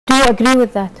you agree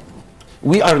with that?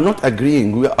 We are not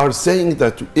agreeing. We are saying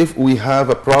that if we have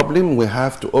a problem, we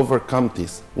have to overcome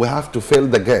this. We have to fill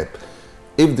the gap.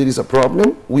 If there is a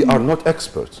problem, we are not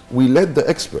experts. We let the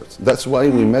experts. That's why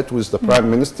we met with the Prime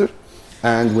Minister,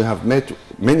 and we have met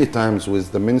many times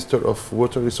with the Minister of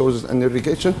Water Resources and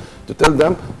Irrigation to tell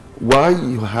them why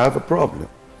you have a problem.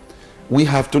 We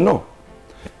have to know.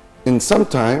 In some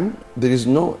time, there is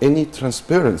no any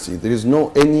transparency. There is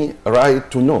no any right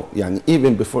to know.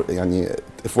 Even before,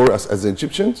 for us as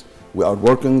Egyptians, we are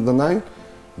working the Nile.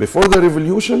 Before the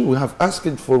revolution, we have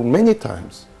asked for many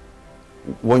times.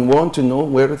 We want to know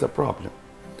where is the problem.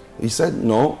 He said,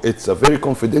 no, it's a very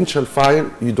confidential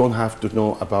file. You don't have to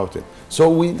know about it. So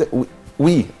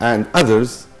we and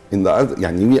others, in the other,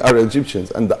 we are Egyptians,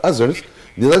 and the others,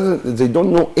 they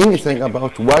don't know anything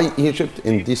about why Egypt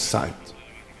in this site.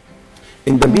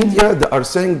 In the media, they are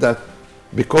saying that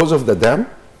because of the dam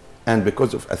and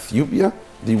because of Ethiopia,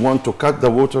 they want to cut the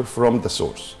water from the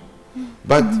source.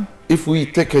 But if we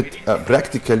take it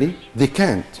practically, they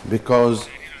can't, because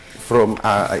from,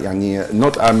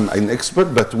 not I'm an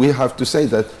expert, but we have to say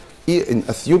that in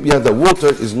Ethiopia, the water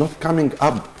is not coming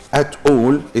up at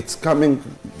all. It's coming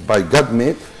by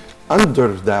God-made under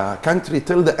the country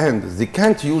till the end. They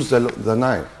can't use the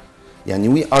Nile.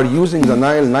 We are using the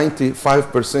Nile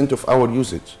 95% of our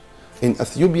usage. In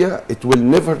Ethiopia, it will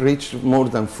never reach more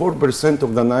than 4%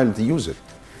 of the Nile they use it.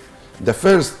 The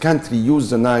first country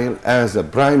use the Nile as a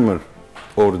primer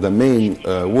or the main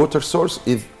water source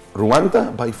is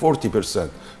Rwanda by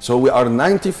 40%. So we are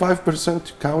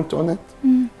 95% count on it,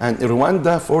 and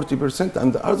Rwanda 40%,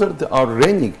 and the other they are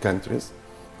rainy countries.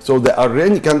 So the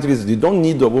rainy countries, they don't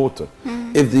need the water.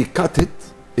 If they cut it,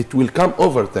 it will come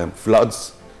over them,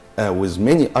 floods, with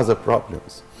many other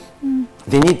problems.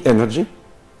 They need energy,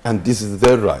 and this is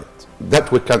their right.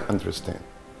 That we can understand.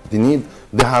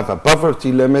 They have a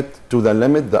poverty limit to the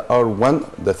limit that are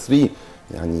the three,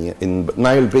 in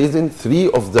Nile Basin,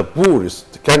 3 of the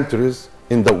poorest countries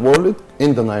in the world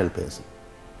in the Nile Basin.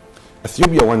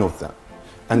 Ethiopia, one of them.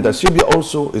 And Ethiopia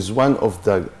also is one of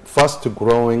the fast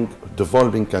growing,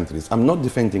 developing countries. I'm not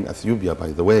defending Ethiopia,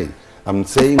 by the way. I'm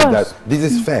saying that this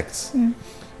is facts.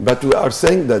 But we are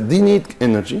saying that they need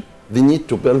energy, they need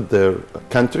to build their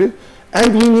country,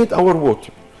 and we need our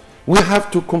water. We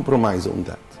have to compromise on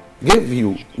that. Give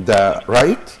you the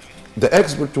right. The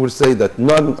expert will say that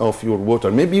none of your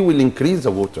water, maybe will increase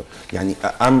the water.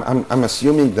 I'm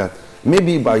assuming that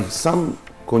maybe by some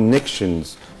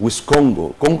connections with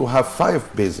Congo have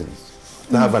 5 basins.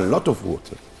 They have a lot of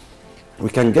water. We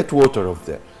can get water of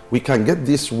there. We can get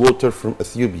this water from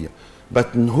Ethiopia. But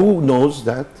who knows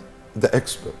that? The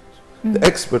expert. The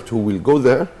expert who will go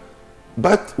there.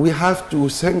 But we have to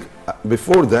think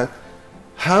before that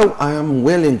how I am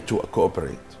willing to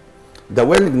cooperate. The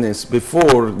willingness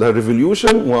before the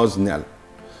revolution was nil.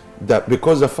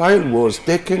 Because the file was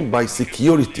taken by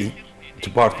security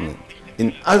department.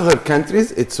 In other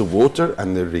countries, it's a water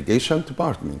and irrigation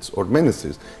departments or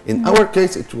ministries. In our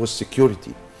case, it was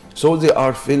security. So they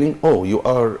are feeling, oh, you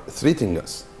are threatening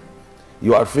us.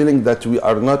 You are feeling that we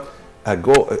are not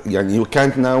you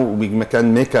can't now, we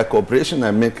can make a cooperation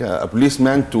and make a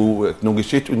policeman to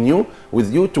negotiate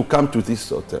with you to come to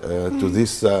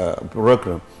this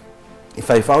program.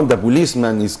 If I found the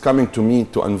policeman is coming to me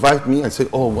to invite me, I say,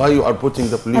 oh, why you are putting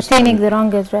the policeman? Attaining the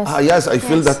wrong address. Yes, I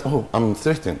feel that, oh, I'm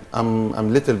threatened. I'm a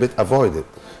little bit avoided.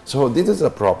 So this is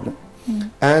a problem.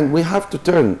 And we have to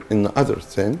turn in the other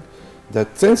thing,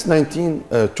 that since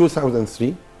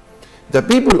 2003, the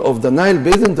people of the Nile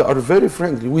Basin, they are very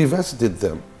friendly. We visited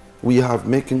them. We have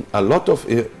making a lot of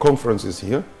conferences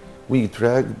here. We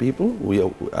dragged people, we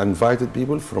invited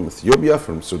people from Ethiopia,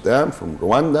 from Sudan, from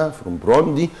Rwanda, from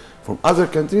Burundi, from other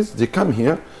countries. They come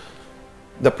here.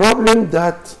 The problem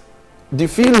that they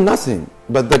feel nothing,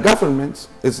 but the government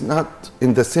is not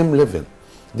in the same level.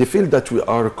 They feel that we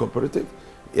are cooperative.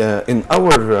 In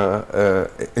our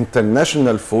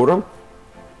international forum,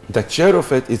 the chair of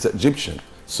it is Egyptian.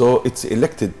 So it's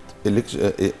elected,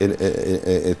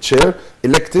 chair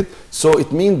elected. So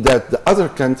it means that the other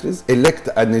countries elect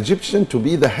an Egyptian to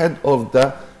be the head of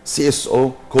the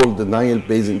CSO called the Nile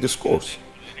Basin Discourse.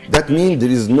 That means there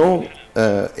is no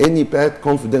any bad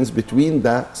confidence between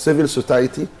the civil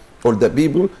society or the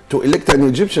people to elect an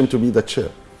Egyptian to be the chair.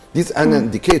 This is an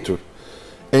indicator.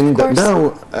 And now,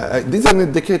 this is an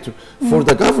indicator. For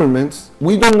the governments,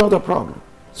 we don't know the problem.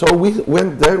 So we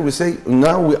went there, we say,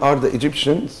 now we are the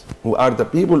Egyptians, who are the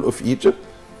people of Egypt.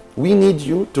 We need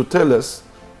you to tell us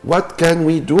what can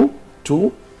we do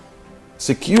to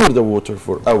secure the water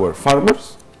for our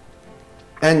farmers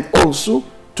and also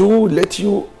to let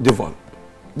you develop.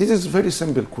 This is a very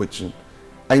simple question.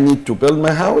 I need to build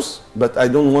my house, but I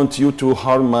don't want you to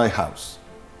harm my house.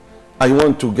 I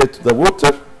want to get the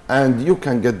water, and you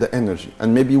can get the energy.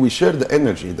 And maybe we share the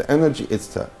energy. The energy is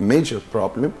the major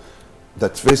problem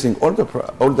that's facing all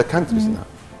the countries now.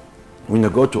 When you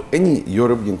go to any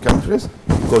European countries,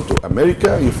 go to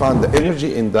America, you find the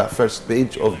energy in the first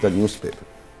page of the newspaper.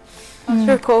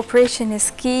 Sure, cooperation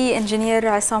is key. Engineer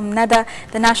Essam Nada,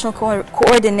 the National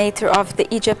Coordinator of the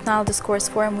Egypt-Nile Discourse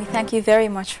Forum, we thank you very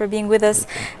much for being with us.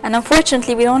 And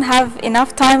unfortunately, we don't have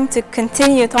enough time to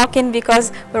continue talking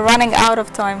because we're running out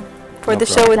of time for the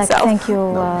show itself. Thank you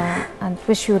and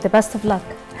wish you the best of luck.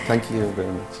 Thank you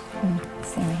very much.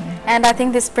 Same here. And I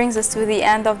think this brings us to the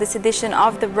end of this edition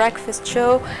of The Breakfast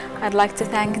Show. I'd like to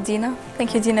thank Dina.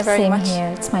 Thank you, Dina, very much. Same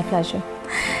here. It's my pleasure.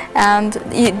 And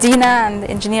Dina and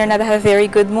Engineer Nada, have a very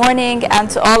good morning. And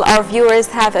to all our viewers,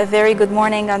 have a very good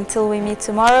morning until we meet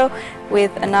tomorrow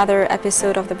with another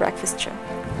episode of The Breakfast Show.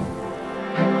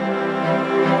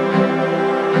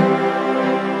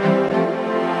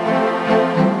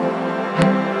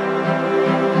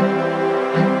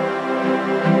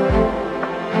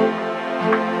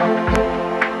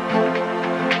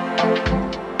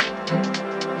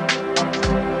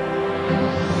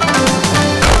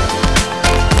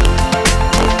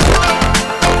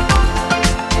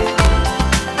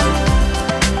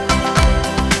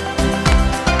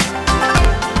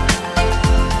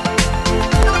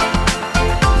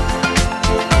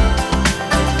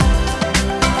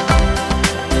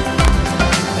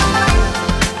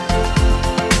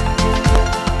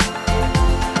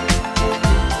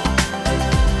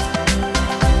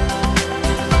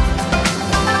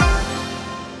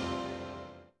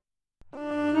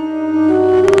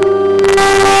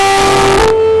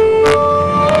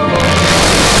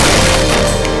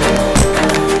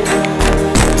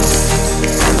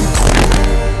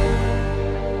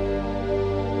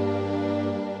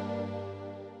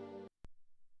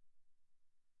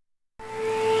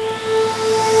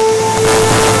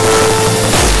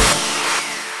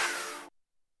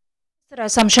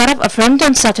 Essam Sharaf affirmed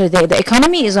on Saturday the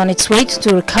economy is on its way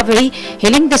to recovery,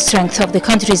 hailing the strength of the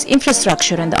country's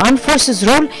infrastructure and the armed forces'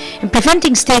 role in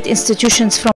preventing state institutions from